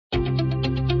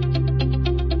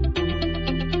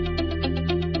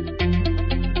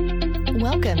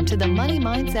Welcome to the Money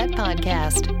Mindset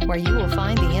Podcast, where you will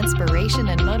find the inspiration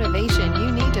and motivation you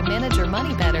need to manage your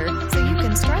money better so you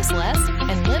can stress less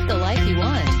and live the life you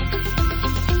want.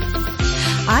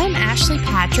 I'm Ashley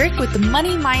Patrick with the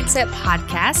Money Mindset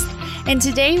Podcast, and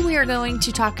today we are going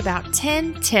to talk about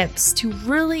 10 tips to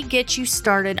really get you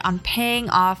started on paying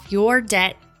off your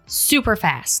debt super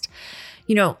fast.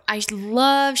 You know, I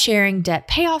love sharing debt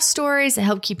payoff stories that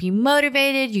help keep you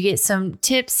motivated. You get some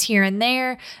tips here and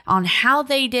there on how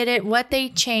they did it, what they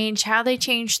changed, how they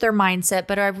changed their mindset.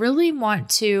 But I really want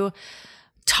to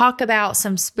talk about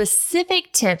some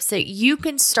specific tips that you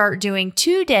can start doing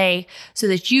today so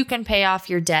that you can pay off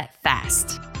your debt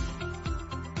fast.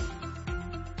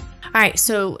 All right,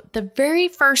 so the very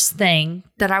first thing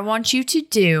that I want you to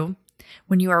do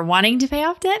when you are wanting to pay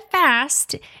off debt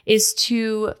fast is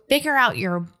to figure out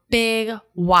your big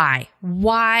why.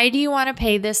 Why do you want to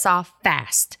pay this off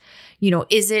fast? You know,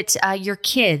 is it your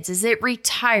kids? Is it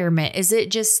retirement? Is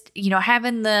it just,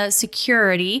 having the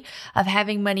security of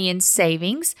having money in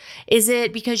savings? Is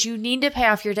it because you need to pay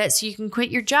off your debt so you can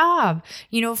quit your job?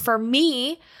 For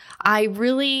me, I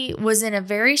really was in a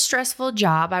very stressful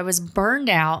job. I was burned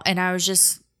out and I was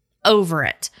just over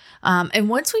it. And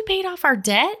once we paid off our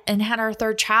debt and had our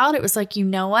third child, it was like, you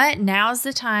know what? Now's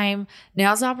the time.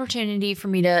 Now's the opportunity for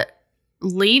me to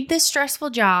leave this stressful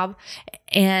job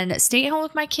and stay at home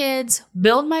with my kids,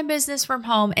 build my business from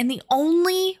home. And the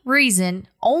only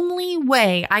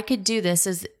way I could do this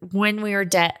is when we were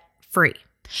debt free.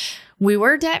 We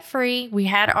were debt free. We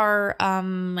had our,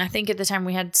 I think at the time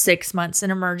we had 6 months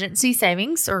in emergency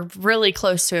savings, or really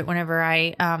close to it whenever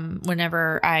I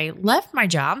left my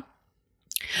job.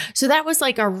 So that was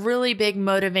like a really big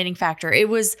motivating factor. It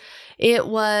was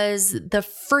the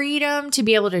freedom to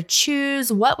be able to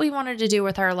choose what we wanted to do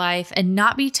with our life and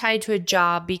not be tied to a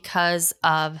job because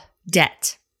of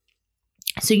debt.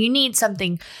 So you need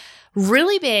something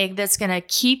really big that's going to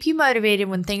keep you motivated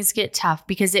when things get tough,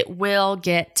 because it will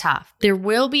get tough. There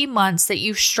will be months that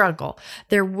you struggle.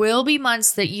 There will be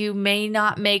months that you may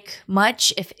not make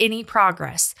much, if any,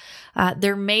 progress.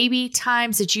 There may be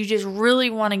times that you just really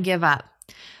want to give up.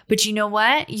 But you know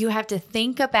what? You have to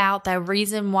think about the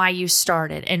reason why you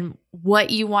started and what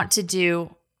you want to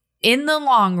do in the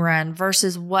long run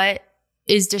versus what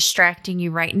is distracting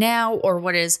you right now, or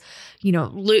what is,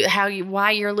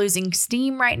 why you're losing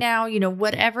steam right now,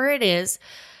 whatever it is.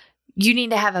 You need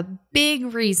to have a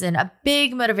big reason, a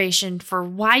big motivation for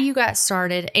why you got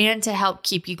started and to help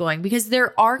keep you going, because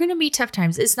there are going to be tough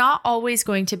times. It's not always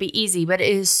going to be easy, but it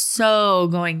is so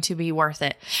going to be worth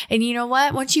it. And you know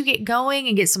what? Once you get going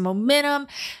and get some momentum,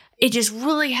 it just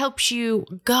really helps you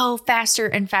go faster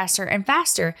and faster and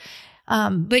faster.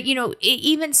 But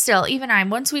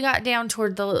once we got down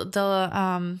toward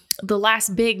the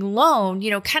last big loan,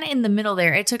 kind of in the middle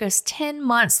there, it took us 10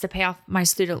 months to pay off my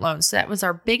student loan. So that was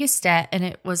our biggest debt, and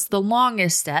it was the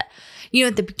longest debt.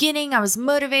 At the beginning, I was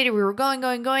motivated. We were going.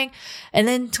 And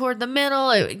then toward the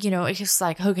middle, it was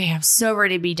like, okay, I'm so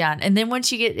ready to be done. And then once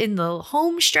you get in the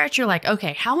home stretch, you're like,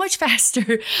 okay, how much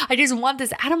faster? I just want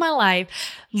this out of my life.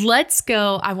 Let's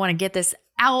go. I want to get this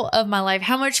out of my life.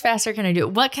 How much faster can I do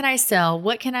it? What can I sell?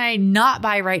 What can I not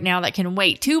buy right now that can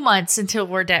wait 2 months until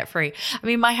we're debt free? I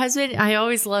mean, my husband, I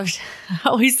always laugh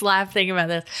thinking about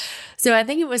this. So I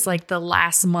think it was like our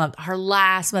last month,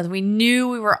 we knew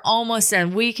we were almost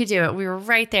done. We could do it. We were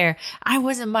right there. I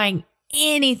wasn't buying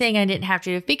anything I didn't have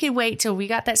to. If it could wait till we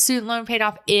got that student loan paid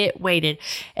off, it waited.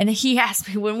 And he asked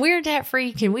me, when we're debt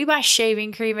free, can we buy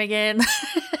shaving cream again?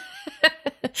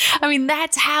 I mean,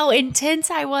 that's how intense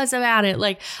I was about it.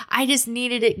 Like, I just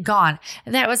needed it gone.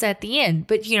 And that was at the end.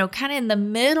 But, kind of in the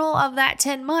middle of that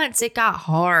 10 months, it got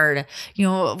hard.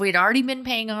 We'd already been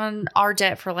paying on our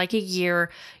debt for like a year,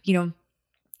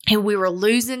 and we were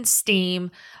losing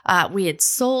steam. We had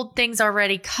sold things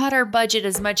already, cut our budget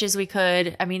as much as we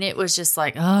could. I mean, it was just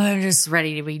like, oh, I'm just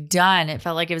ready to be done. It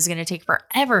felt like it was going to take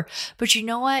forever. But you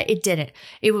know what? It didn't.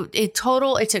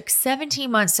 It took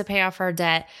 17 months to pay off our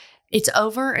debt. It's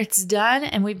over. It's done.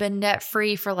 And we've been debt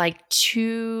free for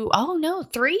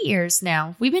 3 years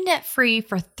now. We've been debt free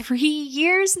for 3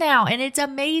 years now. And it's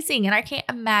amazing. And I can't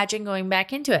imagine going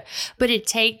back into it. But it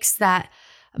takes that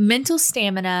mental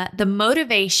stamina, the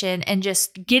motivation, and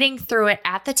just getting through it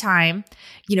at the time.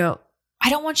 I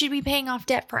don't want you to be paying off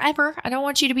debt forever. I don't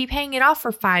want you to be paying it off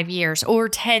for 5 years or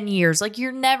 10 years. Like,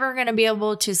 you're never going to be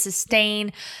able to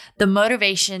sustain the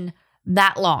motivation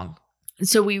that long.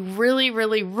 So we really,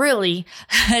 really, really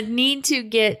need to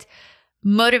get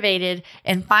motivated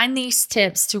and find these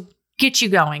tips to get you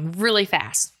going really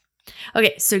fast.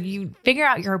 Okay, so you figure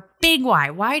out your big why.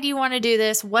 Why do you want to do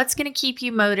this? What's going to keep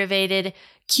you motivated?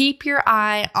 Keep your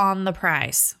eye on the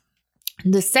prize.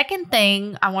 The second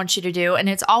thing I want you to do, and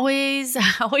it's always,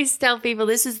 I always tell people,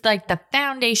 this is like the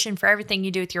foundation for everything you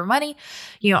do with your money.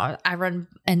 You know, I run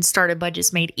and started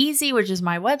Budgets Made Easy, which is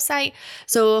my website.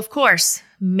 So of course,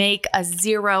 make a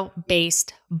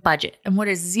zero-based budget. And what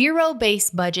a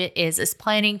zero-based budget is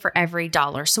planning for every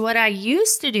dollar. So what I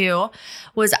used to do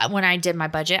was when I did my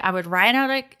budget, I would write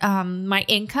out my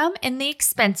income and the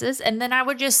expenses, and then I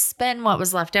would just spend what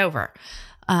was left over.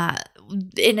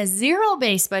 In a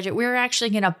zero-based budget, we're actually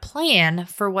going to plan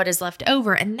for what is left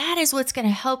over. And that is what's going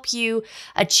to help you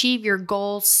achieve your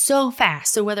goals so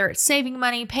fast. So whether it's saving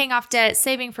money, paying off debt,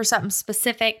 saving for something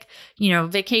specific,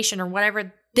 vacation or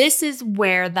whatever, this is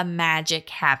where the magic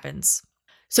happens.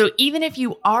 So even if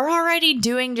you are already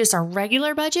doing just a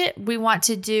regular budget, we want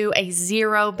to do a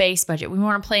zero-based budget. We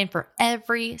want to plan for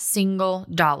every single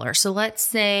dollar. So let's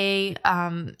say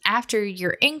after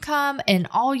your income and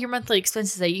all your monthly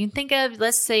expenses that you can think of,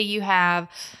 let's say you have,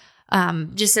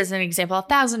 just as an example,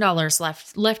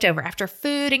 $1,000 left over after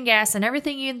food and gas and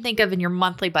everything you can think of in your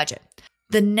monthly budget.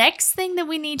 The next thing that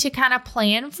we need to kind of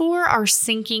plan for are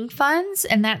sinking funds.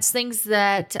 And that's things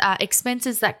that,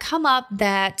 expenses that come up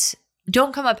that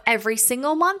don't come up every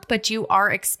single month, but you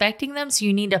are expecting them. So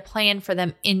you need to plan for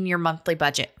them in your monthly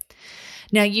budget.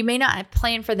 Now, you may not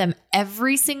plan for them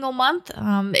every single month.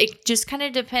 It just kind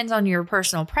of depends on your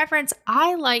personal preference.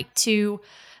 I like to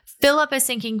fill up a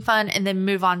sinking fund and then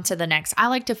move on to the next. I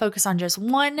like to focus on just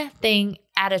one thing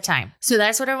at a time. So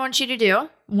that's what I want you to do.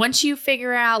 Once you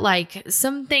figure out like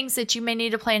some things that you may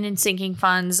need to plan in sinking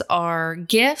funds are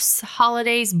gifts,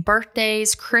 holidays,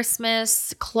 birthdays,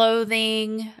 Christmas,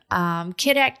 clothing,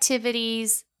 kid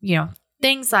activities,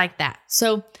 things like that.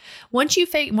 So once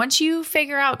you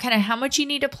figure out kind of how much you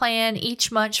need to plan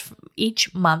each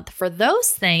month for those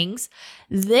things,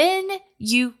 then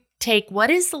you take what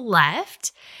is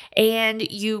left and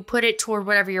you put it toward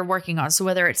whatever you're working on. So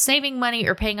whether it's saving money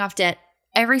or paying off debt,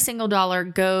 every single dollar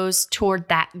goes toward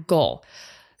that goal.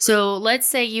 So let's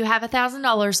say you have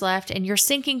 $1,000 left and your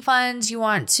sinking funds, you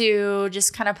want to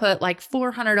just kind of put like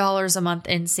 $400 a month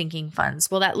in sinking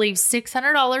funds. Well, that leaves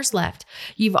 $600 left.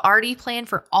 You've already planned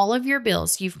for all of your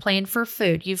bills. You've planned for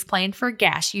food. You've planned for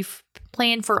gas. You've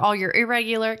planned for all your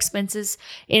irregular expenses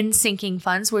in sinking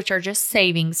funds, which are just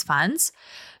savings funds.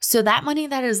 So that money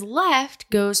that is left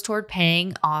goes toward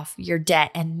paying off your debt.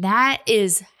 And that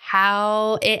is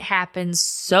how it happens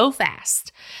so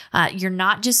fast. You're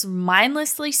not just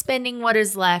mindlessly spending what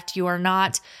is left. You are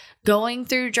not going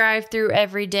through drive-through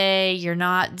every day. You're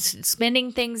not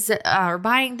spending things or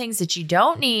buying things that you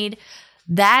don't need.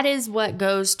 That is what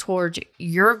goes towards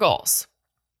your goals.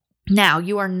 Now,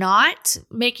 you are not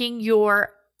making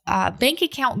your bank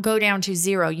account go down to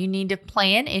zero. You need to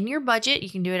plan in your budget. You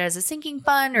can do it as a sinking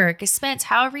fund or a expense,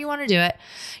 however you want to do it.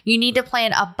 You need to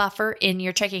plan a buffer in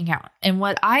your checking account. And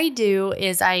what I do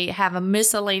is I have a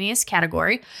miscellaneous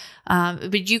category,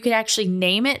 but you could actually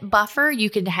name it buffer. You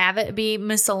can have it be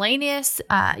miscellaneous.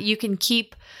 You can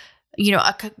keep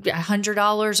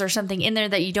 $100 or something in there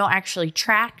that you don't actually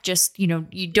track. Just,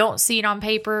 you don't see it on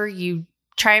paper. You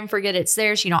try and forget it's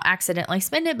there so you don't accidentally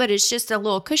spend it, but it's just a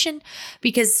little cushion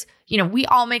because, we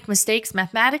all make mistakes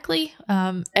mathematically.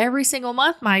 Every single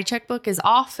month, my checkbook is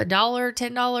off $1,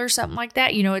 $10, something like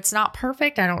that. It's not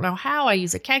perfect. I don't know how. I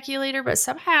use a calculator, but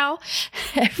somehow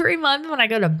every month when I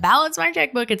go to balance my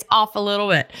checkbook, it's off a little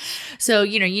bit. So,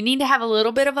 you need to have a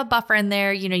little bit of a buffer in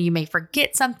there. You may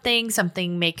forget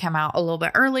something may come out a little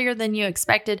bit earlier than you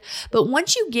expected. But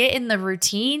once you get in the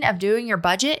routine of doing your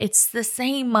budget, it's the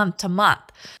same month to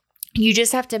month. You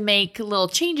just have to make little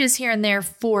changes here and there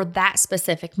for that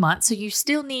specific month. So you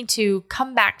still need to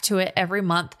come back to it every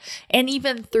month and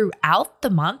even throughout the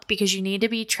month because you need to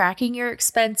be tracking your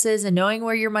expenses and knowing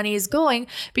where your money is going.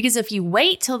 Because if you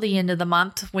wait till the end of the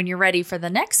month when you're ready for the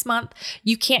next month,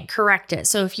 you can't correct it.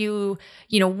 So if you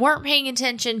weren't paying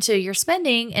attention to your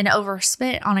spending and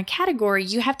overspent on a category,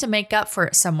 you have to make up for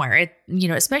it somewhere.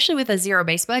 Especially with a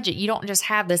zero-based budget, you don't just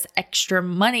have this extra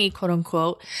money, quote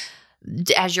unquote,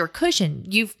 as your cushion.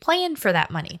 You've planned for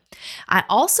that money. I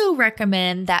also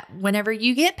recommend that whenever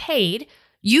you get paid,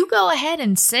 you go ahead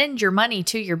and send your money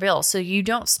to your bill so you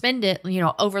don't spend it,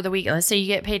 over the week. Let's say you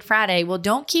get paid Friday. Well,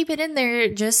 don't keep it in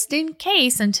there just in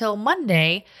case until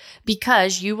Monday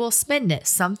because you will spend it.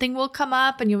 Something will come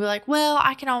up and you'll be like, well,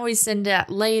 I can always send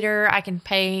it later. I can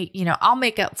pay, I'll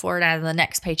make up for it out of the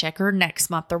next paycheck or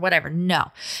next month or whatever. No,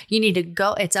 you need to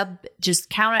go. Just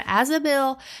count it as a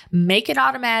bill, make it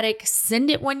automatic,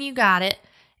 send it when you got it,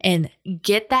 and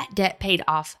get that debt paid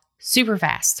off super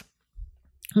fast.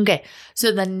 Okay,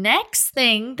 so the next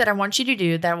thing that I want you to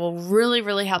do that will really,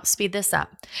 really help speed this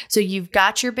up. So you've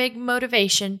got your big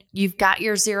motivation, you've got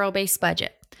your zero-based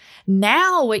budget.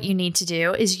 Now what you need to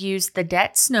do is use the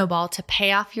debt snowball to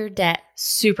pay off your debt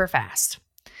super fast.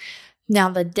 Now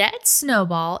the debt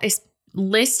snowball is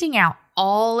listing out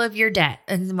all of your debt.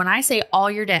 And when I say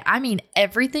all your debt, I mean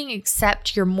everything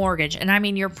except your mortgage. And I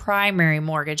mean your primary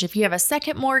mortgage. If you have a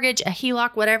second mortgage, a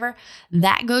HELOC, whatever,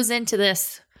 that goes into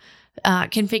this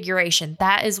configuration.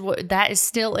 That is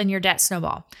still in your debt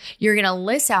snowball. You're going to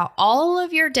list out all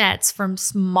of your debts from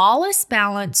smallest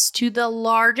balance to the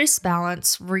largest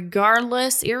balance,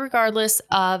 irregardless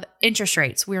of interest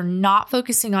rates. We're not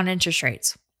focusing on interest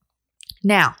rates.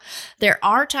 Now, there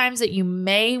are times that you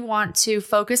may want to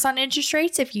focus on interest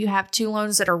rates. If you have two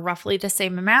loans that are roughly the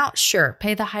same amount, sure,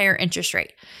 pay the higher interest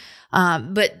rate.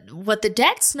 But what the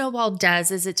debt snowball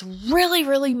does is it's really,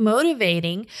 really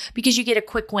motivating because you get a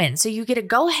quick win. So you get to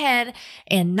go ahead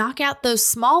and knock out those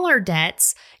smaller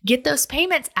debts, get those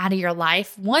payments out of your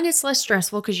life. One, it's less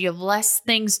stressful because you have less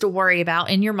things to worry about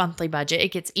in your monthly budget.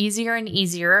 It gets easier and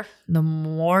easier the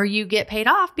more you get paid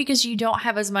off because you don't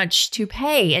have as much to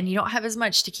pay and you don't have as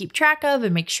much to keep track of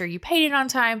and make sure you paid it on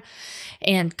time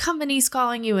and companies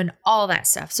calling you and all that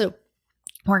stuff. So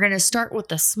we're going to start with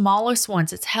the smallest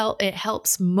ones. It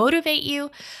helps motivate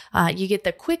you. You get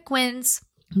the quick wins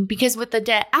because with the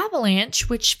debt avalanche,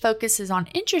 which focuses on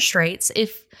interest rates,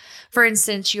 if, for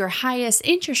instance, your highest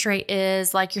interest rate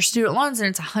is like your student loans and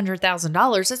it's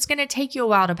 $100,000, it's going to take you a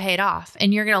while to pay it off.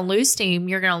 And you're going to lose steam.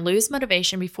 You're going to lose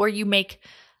motivation before you make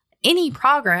any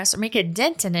progress or make a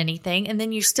dent in anything. And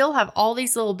then you still have all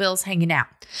these little bills hanging out.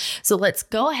 So let's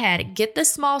go ahead and get the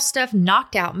small stuff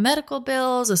knocked out. Medical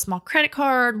bills, a small credit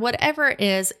card, whatever it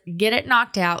is, get it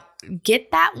knocked out, get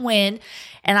that win.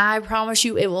 And I promise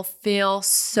you, it will feel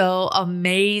so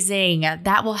amazing.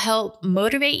 That will help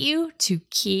motivate you to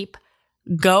keep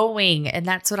going. And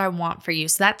that's what I want for you.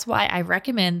 So that's why I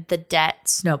recommend the debt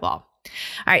snowball.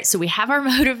 All right, so we have our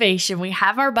motivation, we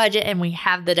have our budget, and we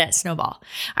have the debt snowball.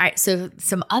 All right, so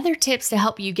some other tips to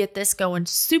help you get this going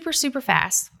super, super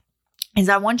fast is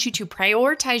I want you to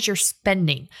prioritize your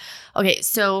spending. Okay,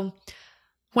 so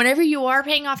whenever you are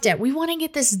paying off debt, we want to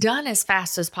get this done as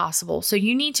fast as possible. So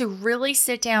you need to really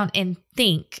sit down and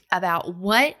think about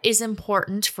what is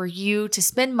important for you to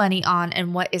spend money on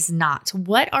and what is not.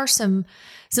 What are some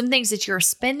things that you're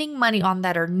spending money on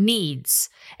that are needs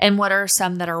and what are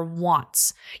some that are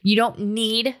wants? You don't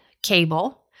need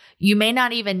cable. You may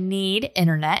not even need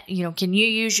internet. Can you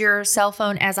use your cell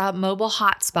phone as a mobile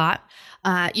hotspot?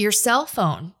 Your cell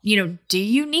phone, do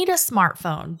you need a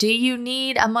smartphone? Do you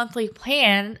need a monthly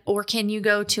plan or can you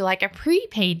go to like a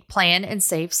prepaid plan and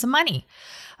save some money?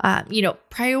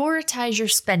 Prioritize your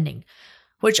spending,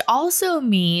 which also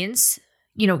means,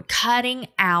 cutting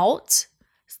out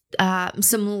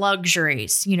some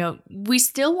luxuries. We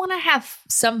still want to have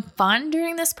some fun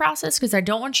during this process because I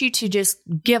don't want you to just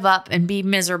give up and be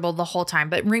miserable the whole time.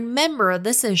 But remember,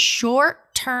 this is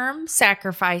short-term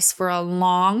sacrifice for a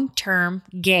long-term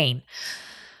gain.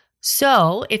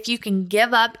 So if you can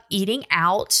give up eating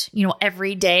out,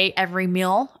 every day, every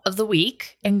meal of the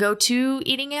week and go to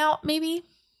eating out maybe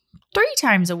 3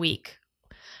 times a week,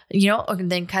 or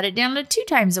then cut it down to 2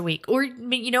 times a week. Or,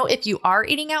 if you are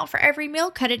eating out for every meal,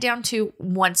 cut it down to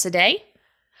once a day,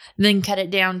 then cut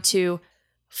it down to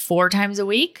 4 times a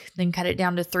week, then cut it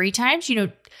down to 3 times.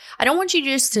 I don't want you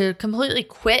just to completely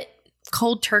quit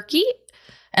cold turkey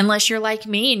unless you're like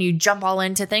me and you jump all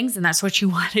into things and that's what you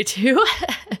want to do.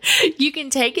 You can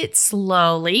take it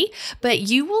slowly, but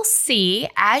you will see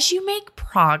as you make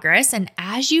progress and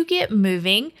as you get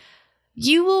moving,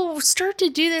 you will start to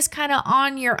do this kind of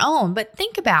on your own. But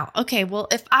think about, okay, well,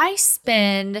 if I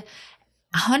spend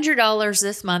 $100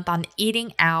 this month on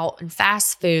eating out and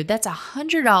fast food, that's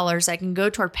 $100 I can go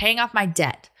toward paying off my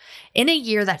debt. In a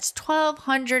year, that's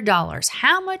 $1,200.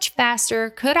 How much faster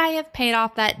could I have paid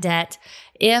off that debt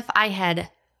if I had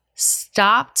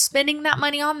stopped spending that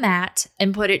money on that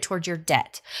and put it towards your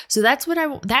debt? So that's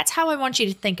how I want you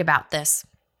to think about this.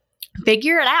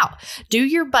 Figure it out. Do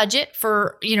your budget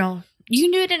for, you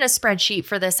can do it in a spreadsheet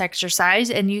for this exercise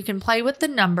and you can play with the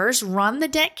numbers, run the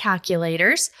debt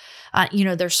calculators.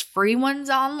 There's free ones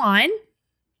online.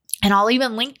 And I'll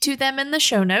even link to them in the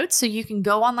show notes so you can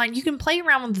go online. You can play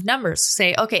around with the numbers.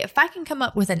 Say, okay, if I can come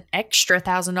up with an extra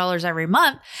 $1,000 every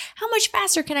month, how much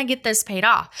faster can I get this paid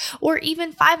off? Or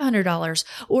even $500.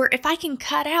 Or if I can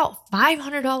cut out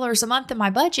 $500 a month in my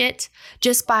budget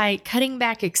just by cutting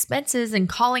back expenses and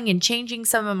calling and changing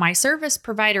some of my service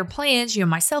provider plans,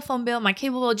 my cell phone bill, my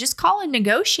cable bill, just call and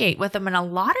negotiate with them. And a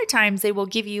lot of times they will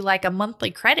give you like a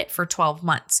monthly credit for 12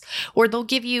 months, or they'll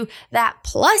give you that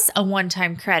plus a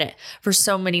one-time credit for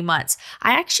so many months.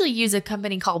 I actually use a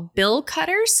company called Bill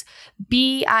Cutters,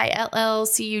 BILLCUTTEZ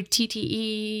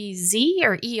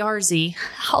or ERZ.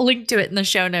 I'll link to it in the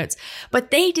show notes. But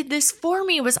they did this for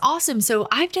me. It was awesome. So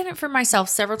I've done it for myself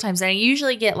several times. And I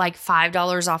usually get like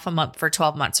 $5 off a month for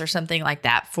 12 months or something like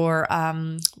that for,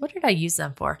 what did I use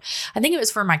them for? I think it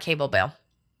was for my cable bill.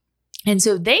 And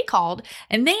so they called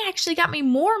and they actually got me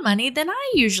more money than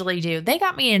I usually do. They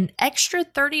got me an extra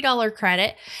 $30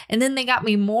 credit, and then they got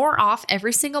me more off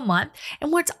every single month.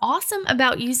 And what's awesome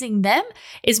about using them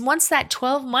is once that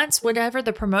 12 months, whatever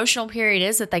the promotional period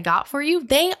is that they got for you,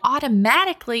 they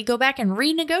automatically go back and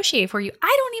renegotiate for you.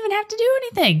 I don't even have to do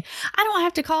anything. I don't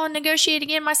have to call and negotiate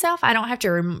again myself. I don't have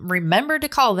to remember to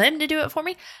call them to do it for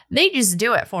me. They just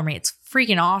do it for me. It's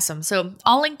freaking awesome. So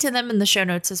I'll link to them in the show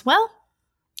notes as well.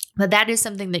 But that is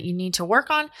something that you need to work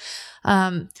on.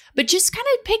 But just kind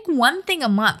of pick one thing a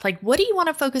month. Like, what do you want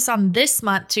to focus on this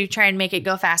month to try and make it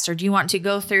go faster? Do you want to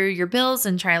go through your bills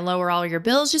and try and lower all your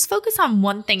bills? Just focus on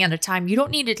one thing at a time. You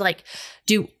don't need to like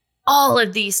do all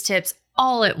of these tips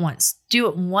all at once. Do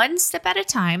it one step at a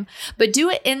time, but do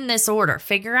it in this order.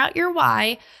 Figure out your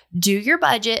why, do your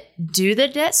budget, do the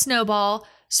debt snowball,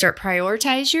 start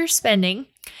prioritize your spending.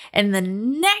 And the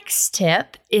next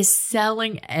tip is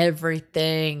selling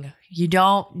everything. You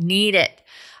don't need it.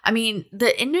 I mean,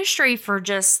 the industry for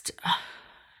just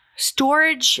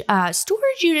storage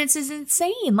units is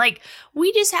insane. Like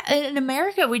we just in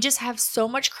America, we just have so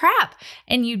much crap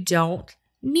and you don't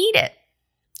need it.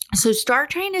 So start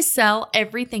trying to sell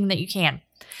everything that you can.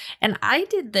 And I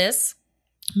did this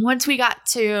once we got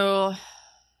to,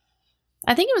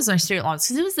 I think it was my student loans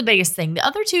because it was the biggest thing. The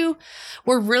other two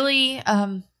were really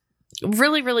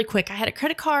quick. I had a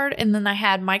credit card and then I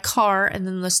had my car and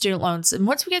then the student loans. And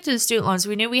once we get to the student loans,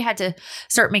 we knew we had to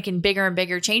start making bigger and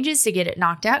bigger changes to get it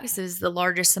knocked out because it was the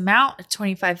largest amount,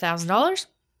 $25,000.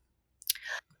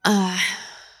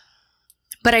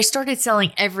 But I started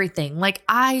selling everything. Like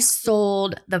I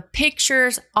sold the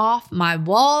pictures off my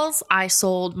walls. I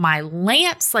sold my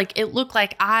lamps. Like it looked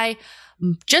like I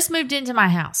just moved into my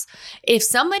house. If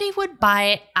somebody would buy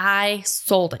it, I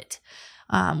sold it.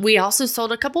 We also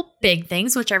sold a couple big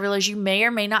things, which I realize you may or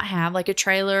may not have, like a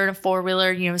trailer and a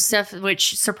four-wheeler, stuff,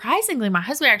 which surprisingly, my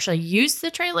husband actually used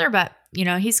the trailer, but,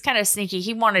 he's kind of sneaky.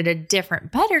 He wanted a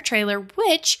different, better trailer,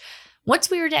 which once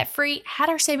we were debt-free, had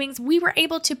our savings, we were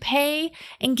able to pay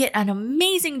and get an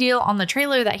amazing deal on the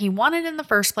trailer that he wanted in the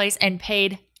first place and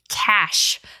paid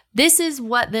cash. This is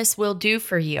what this will do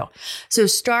for you. So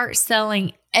start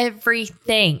selling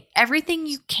everything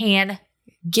you can,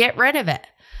 get rid of it.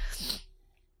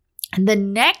 And the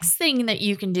next thing that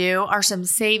you can do are some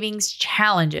savings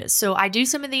challenges. So I do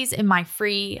some of these in my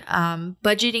free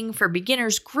budgeting for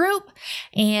beginners group,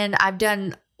 and I've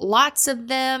done lots of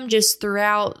them just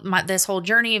throughout this whole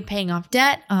journey of paying off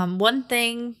debt. One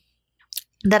thing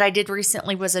that I did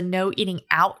recently was a no eating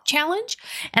out challenge,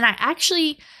 and I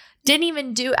actually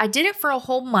I did it for a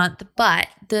whole month, but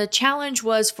the challenge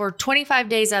was for 25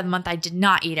 days out of the month, I did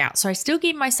not eat out. So I still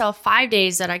gave myself 5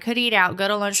 days that I could eat out, go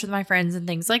to lunch with my friends and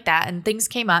things like that. And things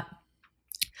came up.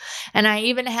 And I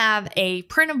even have a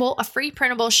free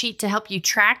printable sheet to help you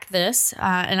track this.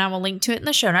 And I will link to it in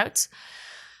the show notes.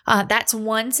 That's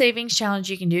one savings challenge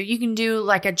you can do. You can do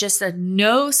like just a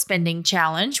no spending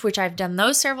challenge, which I've done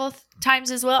those several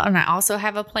times as well. And I also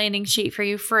have a planning sheet for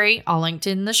you free. I'll link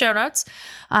in the show notes.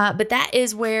 But that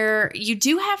is where you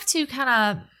do have to kind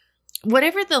of,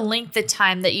 whatever the length of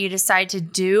time that you decide to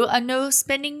do a no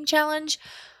spending challenge,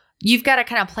 you've got to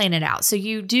kind of plan it out. So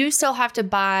you do still have to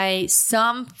buy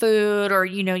some food, or,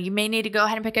 you may need to go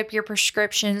ahead and pick up your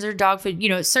prescriptions or dog food,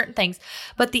 certain things.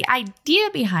 But the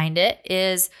idea behind it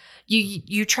is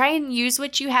you try and use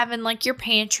what you have in like your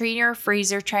pantry or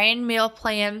freezer, try and meal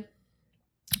plan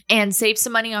and save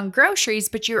some money on groceries,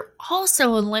 but you're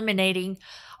also eliminating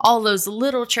all those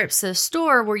little trips to the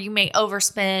store where you may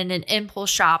overspend and impulse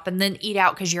shop and then eat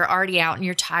out because you're already out and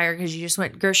you're tired because you just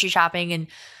went grocery shopping and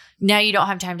now you don't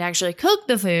have time to actually cook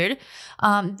the food.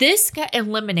 This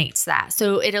eliminates that.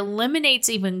 So it eliminates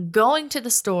even going to the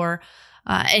store,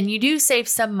 and you do save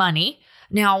some money.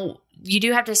 Now,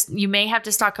 you may have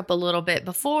to stock up a little bit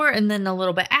before and then a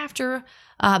little bit after,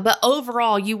 but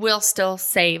overall you will still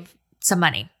save some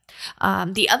money.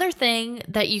 The other thing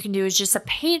that you can do is just a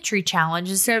pantry challenge.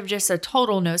 Instead of just a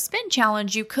total no spend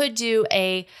challenge, you could do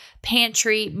a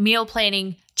pantry meal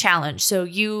planning challenge. So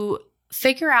you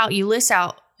list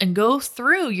out and go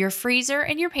through your freezer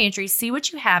and your pantry, see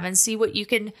what you have and see what you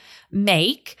can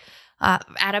make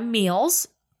out of meals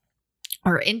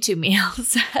or into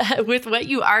meals with what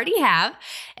you already have.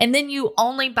 And then you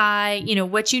only buy,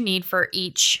 what you need for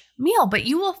each meal. But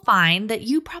you will find that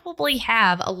you probably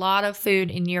have a lot of food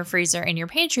in your freezer and your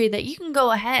pantry that you can go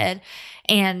ahead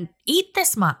and eat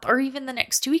this month or even the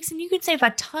next 2 weeks. And you can save a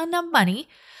ton of money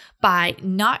by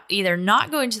not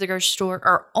going to the grocery store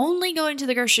or only going to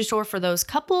the grocery store for those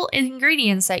couple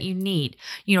ingredients that you need.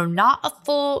 Not a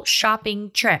full shopping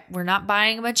trip. We're not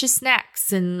buying a bunch of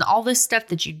snacks and all this stuff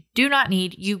that you do not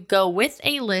need. You go with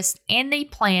a list and a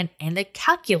plan and a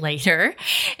calculator,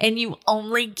 and you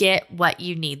only get what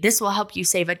you need. This will help you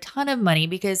save a ton of money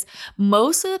because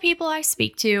most of the people I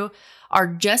speak to are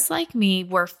just like me,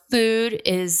 where food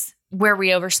is where we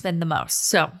overspend the most.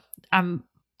 So I'm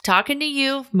talking to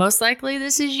you. Most likely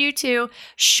this is you too.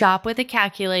 Shop with a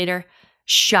calculator,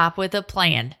 shop with a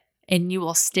plan, and you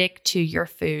will stick to your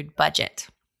food budget.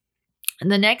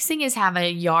 And the next thing is have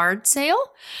a yard sale.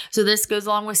 So this goes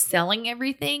along with selling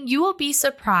everything. You will be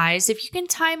surprised if you can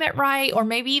time it right, or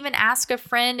maybe even ask a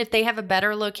friend if they have a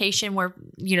better location where,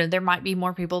 there might be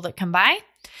more people that come by.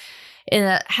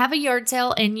 Have a yard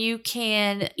sale, and you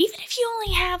can, even if you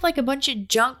only have like a bunch of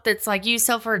junk that's like you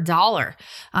sell for $1,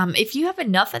 if you have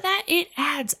enough of that, it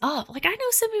adds up. Like I know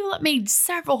some people that made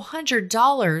several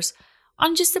 $100s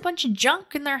on just a bunch of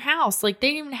junk in their house. Like they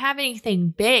didn't even have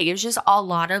anything big. It was just a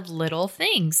lot of little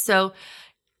things. So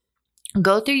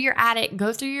go through your attic,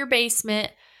 go through your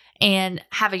basement, and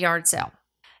have a yard sale.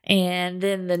 And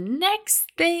then the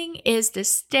next thing is to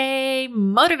stay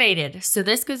motivated. So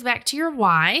this goes back to your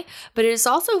why, but it is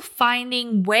also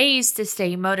finding ways to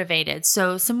stay motivated.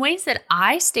 So some ways that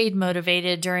I stayed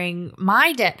motivated during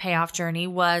my debt payoff journey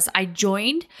was I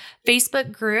joined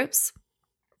Facebook groups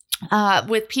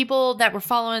with people that were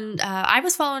following, I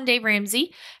was following Dave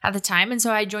Ramsey at the time. And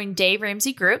so I joined Dave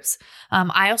Ramsey groups.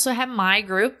 I also have my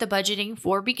group, the Budgeting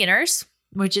for Beginners,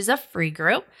 which is a free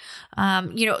group.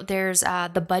 There's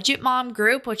the Budget Mom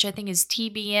group, which I think is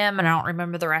TBM, and I don't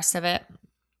remember the rest of it.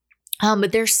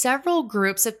 But there's several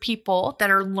groups of people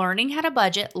that are learning how to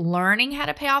budget, learning how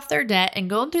to pay off their debt, and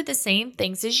going through the same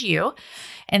things as you.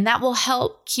 And that will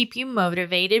help keep you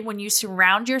motivated when you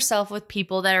surround yourself with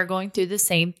people that are going through the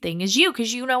same thing as you.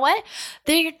 Because you know what?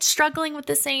 They're struggling with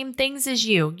the same things as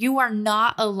you. You are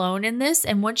not alone in this.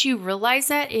 And once you realize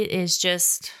that, it is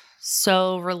just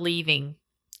so relieving.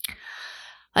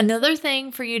 Another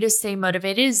thing for you to stay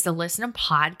motivated is to listen to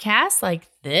podcasts like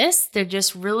this that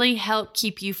just really help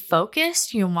keep you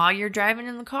focused, while you're driving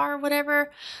in the car or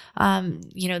whatever.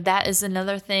 That is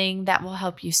another thing that will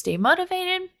help you stay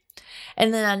motivated.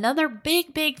 And then another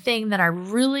big thing that I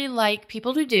really like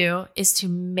people to do is to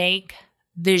make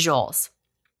visuals.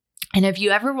 And if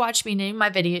you ever watch me in my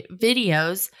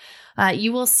videos,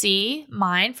 you will see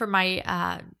mine for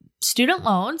my student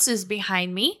loans is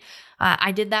behind me.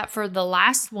 I did that for the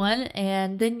last one.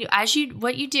 And then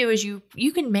what you do is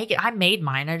you can make it. I made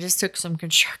mine. I just took some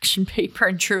construction paper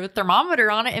and drew a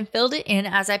thermometer on it and filled it in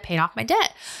as I paid off my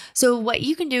debt. So what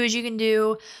you can do is you can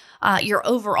do your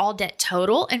overall debt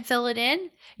total and fill it in.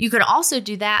 You can also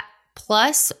do that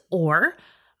plus or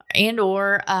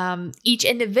each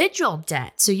individual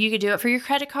debt. So you could do it for your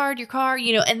credit card, your car,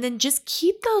 and then just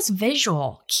keep those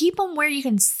visual. Keep them where you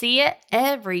can see it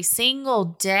every single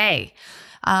day.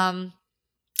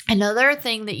 Another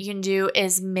thing that you can do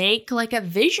is make like a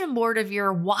vision board of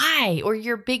your why or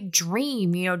your big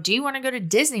dream. Do you want to go to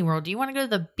Disney World? Do you want to go to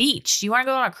the beach? Do you want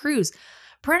to go on a cruise?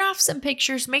 Print off some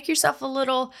pictures, make yourself a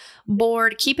little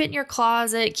board, keep it in your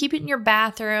closet, keep it in your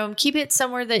bathroom, keep it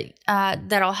somewhere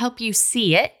that'll help you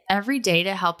see it every day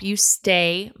to help you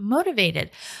stay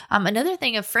motivated. Another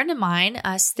thing, a friend of mine,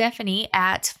 Stephanie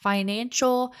at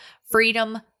Financial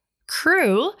Freedom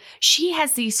Crew, she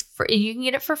has these, you can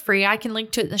get it for free. I can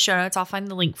link to it in the show notes. I'll find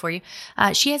the link for you.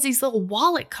 She has these little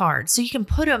wallet cards. So you can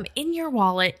put them in your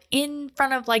wallet in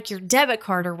front of like your debit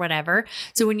card or whatever.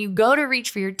 So when you go to reach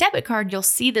for your debit card, you'll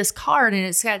see this card and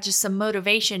it's got just some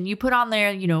motivation. You put on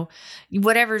there,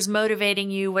 whatever's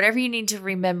motivating you, whatever you need to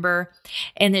remember.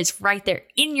 And it's right there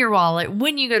in your wallet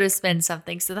when you go to spend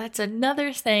something. So that's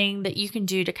another thing that you can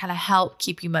do to kind of help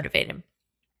keep you motivated.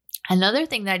 Another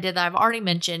thing that I did that I've already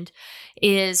mentioned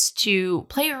is to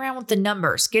play around with the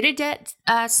numbers. Get a debt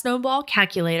snowball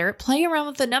calculator, play around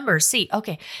with the numbers. See,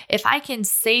 okay, if I can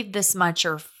save this much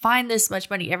or find this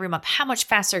much money every month, how much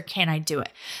faster can I do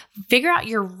it? Figure out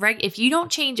if you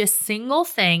don't change a single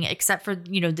thing except for,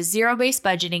 the zero-based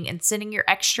budgeting and sending your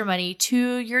extra money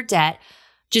to your debt,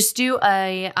 just do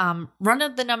a run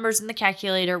of the numbers in the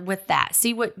calculator with that.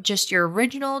 See what just your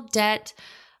original debt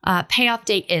payoff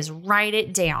date is. Write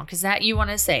it down because that you want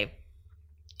to save.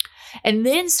 And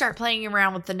then start playing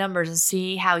around with the numbers and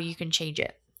see how you can change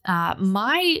it.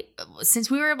 Since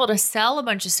we were able to sell a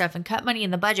bunch of stuff and cut money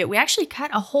in the budget, we actually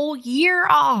cut a whole year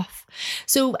off.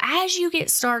 So as you get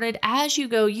started, as you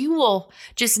go, you will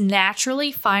just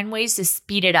naturally find ways to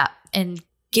speed it up and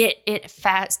get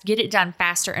it done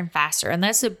faster and faster. And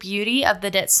that's the beauty of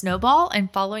the debt snowball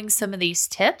and following some of these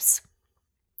tips.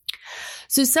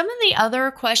 So some of the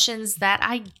other questions that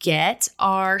I get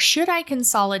are, should I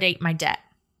consolidate my debt?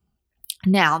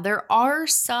 Now, there are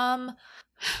some,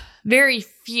 very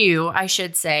few, I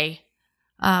should say,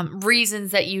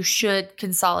 reasons that you should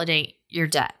consolidate your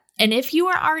debt. And if you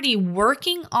are already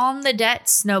working on the debt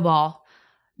snowball,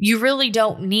 you really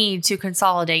don't need to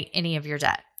consolidate any of your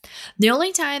debt. The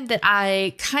only time that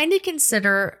I kind of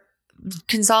consider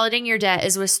consolidating your debt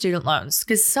is with student loans,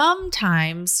 because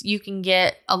sometimes you can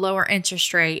get a lower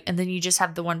interest rate and then you just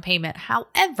have the one payment.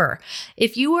 However,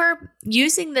 if you are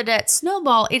using the debt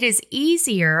snowball, it is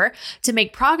easier to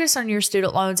make progress on your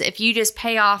student loans if you just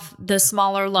pay off the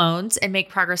smaller loans and make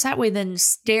progress that way than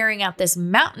staring at this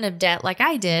mountain of debt like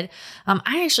I did.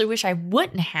 I actually wish I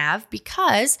wouldn't have,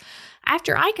 because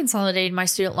after I consolidated my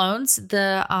student loans,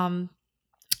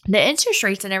 the interest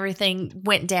rates and everything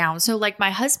went down. So like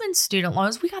my husband's student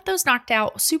loans, we got those knocked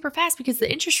out super fast because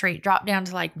the interest rate dropped down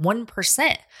to like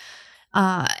 1%.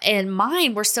 And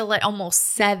mine were still at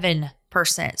almost 7%.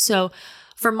 So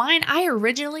for mine, I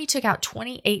originally took out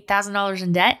 $28,000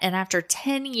 in debt. And after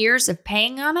 10 years of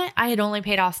paying on it, I had only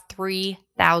paid off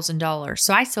 $3,000.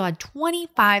 So I still had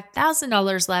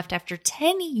 $25,000 left after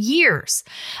 10 years.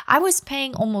 I was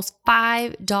paying almost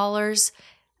 $5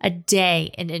 a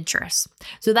day in interest.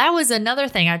 So that was another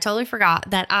thing I totally forgot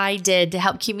that I did to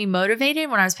help keep me motivated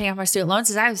when I was paying off my student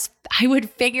loans, is I would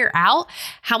figure out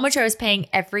how much I was paying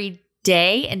every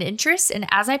day in interest. And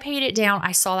as I paid it down,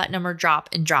 I saw that number drop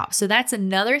and drop. So that's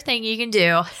another thing you can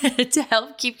do to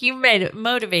help keep you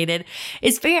motivated,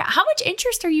 is figure out how much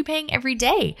interest are you paying every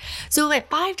day. So at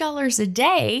 $5 a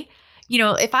day,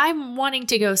 if I'm wanting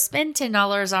to go spend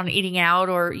 $10 on eating out,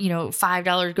 or,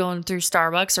 $5 going through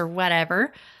Starbucks or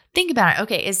whatever, think about it.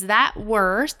 Okay, is that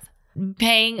worth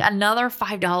paying another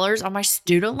 $5 on my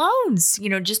student loans?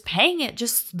 Just paying it,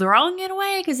 just throwing it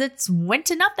away because it's went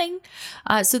to nothing.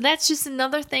 So that's just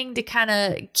another thing to kind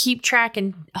of keep track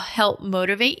and help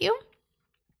motivate you.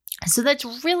 So that's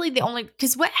really the only,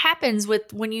 because what happens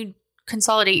when you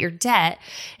consolidate your debt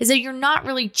is that you're not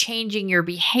really changing your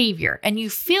behavior, and you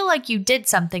feel like you did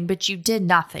something, but you did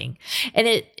nothing. And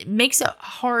it makes it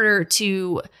harder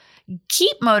to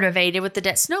keep motivated with the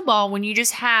debt snowball when you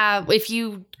just if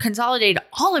you consolidate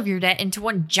all of your debt into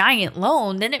one giant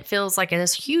loan, then it feels like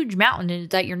this huge mountain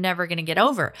that you're never going to get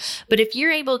over. But if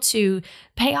you're able to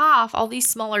pay off all these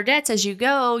smaller debts as you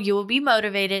go, you will be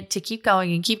motivated to keep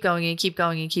going and keep going and keep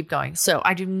going and keep going. So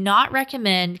I do not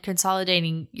recommend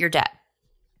consolidating your debt.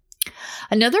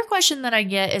 Another question that I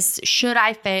get is, should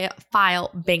I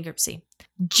file bankruptcy?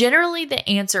 Generally, the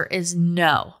answer is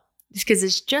no, because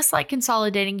it's just like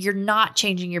consolidating. You're not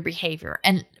changing your behavior.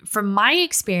 And from my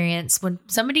experience, when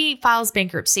somebody files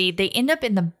bankruptcy, they end up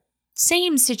in the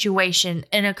same situation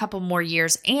in a couple more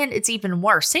years, and it's even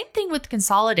worse. Same thing with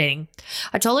consolidating.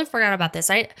 I totally forgot about this.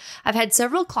 I've had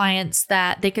several clients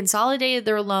that they consolidated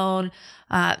their loan,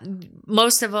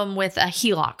 most of them with a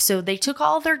HELOC. So they took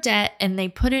all their debt and they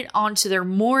put it onto their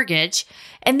mortgage,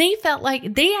 and they felt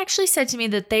like, they actually said to me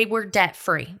that they were debt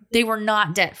free. They were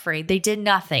not debt free. They did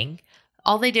nothing.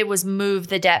 All they did was move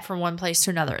the debt from one place to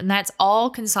another. And that's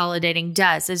all consolidating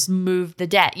does, is move the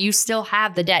debt. You still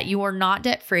have the debt. You are not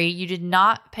debt free. You did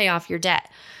not pay off your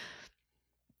debt.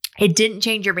 It didn't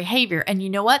change your behavior. And you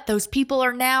know what? Those people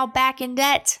are now back in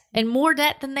debt, and more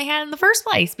debt than they had in the first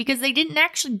place, because they didn't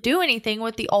actually do anything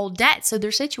with the old debt. So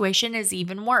their situation is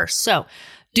even worse. So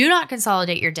do not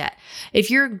consolidate your debt.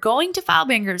 If you're going to file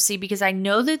bankruptcy, because I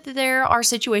know that there are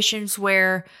situations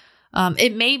where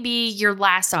it may be your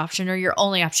last option or your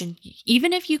only option,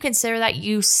 even if you consider that,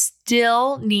 you still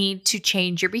still need to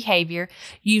change your behavior.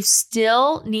 You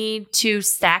still need to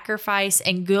sacrifice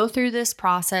and go through this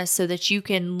process so that you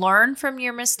can learn from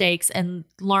your mistakes and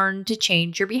learn to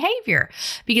change your behavior,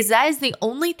 because that is the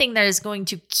only thing that is going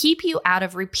to keep you out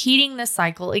of repeating the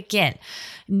cycle again.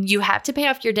 You have to pay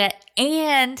off your debt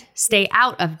and stay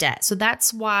out of debt. So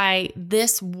that's why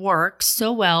this works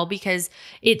so well, because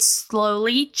it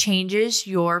slowly changes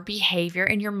your behavior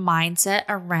and your mindset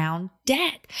around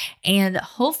debt. And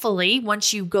hopefully,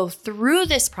 once you go through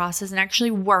this process and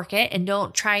actually work it and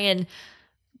don't try and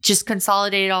just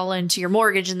consolidate it all into your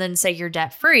mortgage and then say you're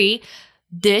debt free,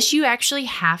 you actually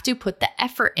have to put the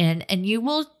effort in, and you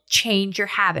will change your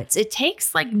habits. It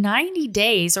takes like 90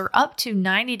 days or up to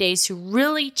 90 days to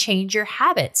really change your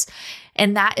habits.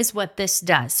 And that is what this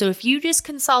does. So if you just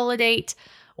consolidate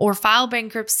or file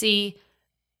bankruptcy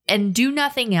and do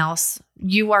nothing else,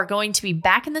 you are going to be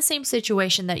back in the same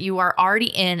situation that you are already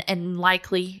in, and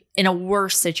likely in a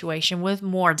worse situation with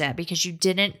more debt because you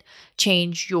didn't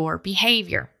change your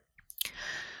behavior.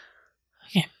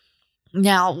 Okay.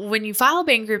 Now, when you file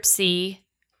bankruptcy,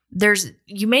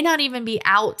 you may not even be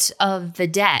out of the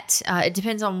debt. It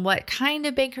depends on what kind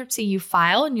of bankruptcy you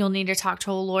file, and you'll need to talk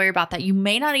to a lawyer about that. You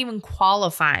may not even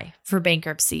qualify for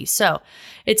bankruptcy. So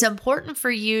it's important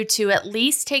for you to at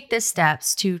least take the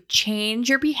steps to change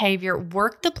your behavior,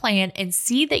 work the plan, and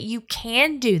see that you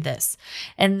can do this,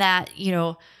 and that,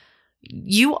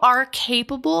 you are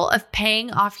capable of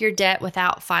paying off your debt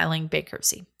without filing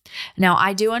bankruptcy. Now,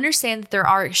 I do understand that there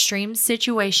are extreme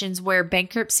situations where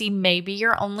bankruptcy may be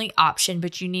your only option,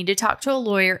 but you need to talk to a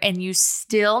lawyer, and you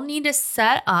still need to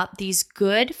set up these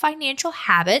good financial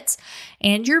habits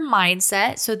and your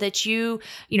mindset so that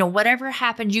whatever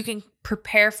happens, you can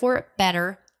prepare for it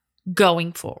better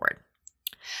going forward.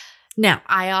 Now,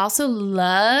 I also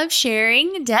love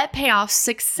sharing debt payoff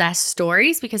success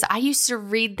stories because I used to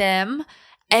read them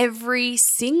every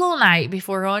single night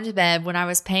before going to bed when I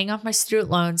was paying off my student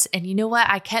loans. And you know what?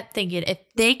 I kept thinking, if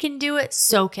they can do it,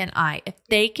 so can I. If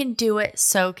they can do it,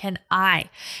 so can I.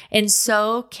 And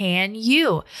so can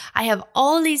you. I have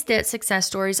all these debt success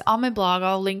stories on my blog.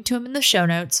 I'll link to them in the show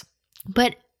notes.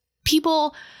 But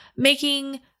people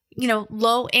making,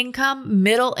 low income,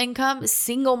 middle income,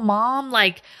 single mom,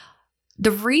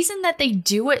 the reason that they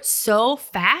do it so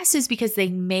fast is because they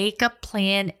make a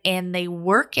plan and they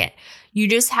work it. You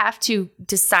just have to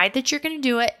decide that you're going to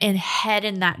do it and head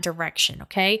in that direction,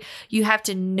 okay? You have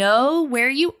to know where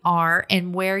you are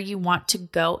and where you want to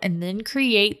go, and then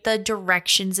create the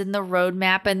directions and the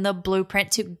roadmap and the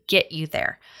blueprint to get you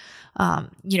there.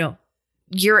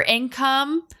 Your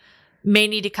income may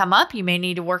need to come up. You may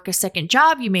need to work a second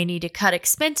job. You may need to cut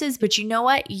expenses, but you know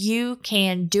what? You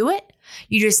can do it.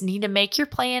 You just need to make your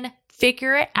plan,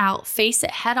 figure it out, face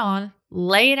it head on,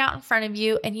 lay it out in front of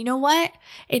you. And you know what?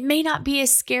 It may not be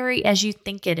as scary as you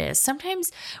think it is.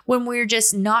 Sometimes when we're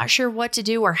just not sure what to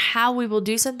do or how we will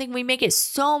do something, we make it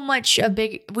such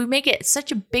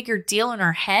a bigger deal in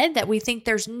our head that we think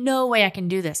there's no way I can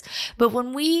do this. But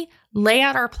when we lay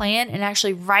out our plan and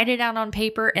actually write it out on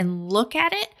paper and look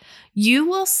at it, you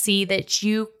will see that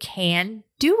you can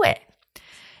do it.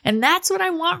 And that's what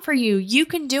I want for you. You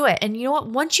can do it. And you know what?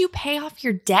 Once you pay off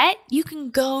your debt, you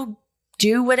can go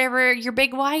do whatever your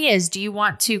big why is. Do you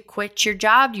want to quit your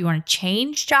job? Do you want to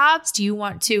change jobs? Do you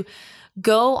want to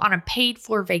go on a paid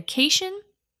for vacation?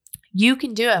 You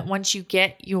can do it once you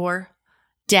get your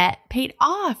debt paid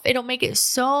off. It'll make it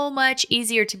so much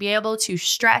easier to be able to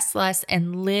stress less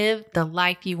and live the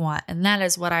life you want. And that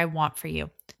is what I want for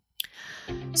you.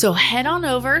 So head on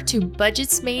over to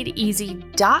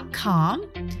budgetsmadeeasy.com,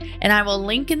 and I will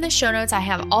link in the show notes. I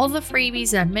have all the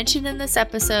freebies that I mentioned in this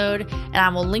episode, and I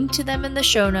will link to them in the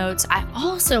show notes. I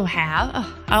also have,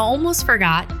 I almost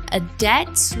forgot, a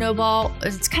debt snowball.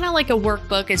 It's kind of like a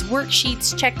workbook. It's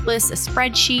worksheets, checklists, a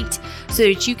spreadsheet so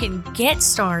that you can get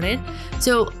started.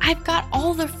 So I've got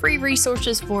all the free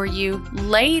resources for you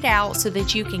laid out so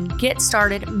that you can get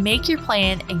started, make your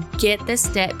plan, and get this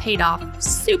debt paid off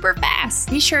super fast.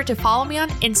 Be sure to follow me on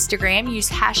Instagram. Use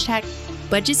hashtag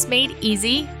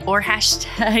BudgetsMadeEasy or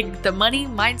hashtag the Money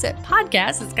Mindset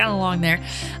Podcast. It's kind of long there.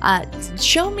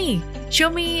 Show me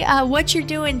what you're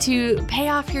doing to pay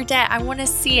off your debt. I want to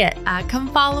see it.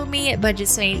 Come follow me at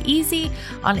Budgets Made Easy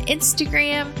on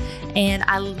Instagram, and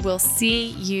I will see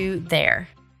you there.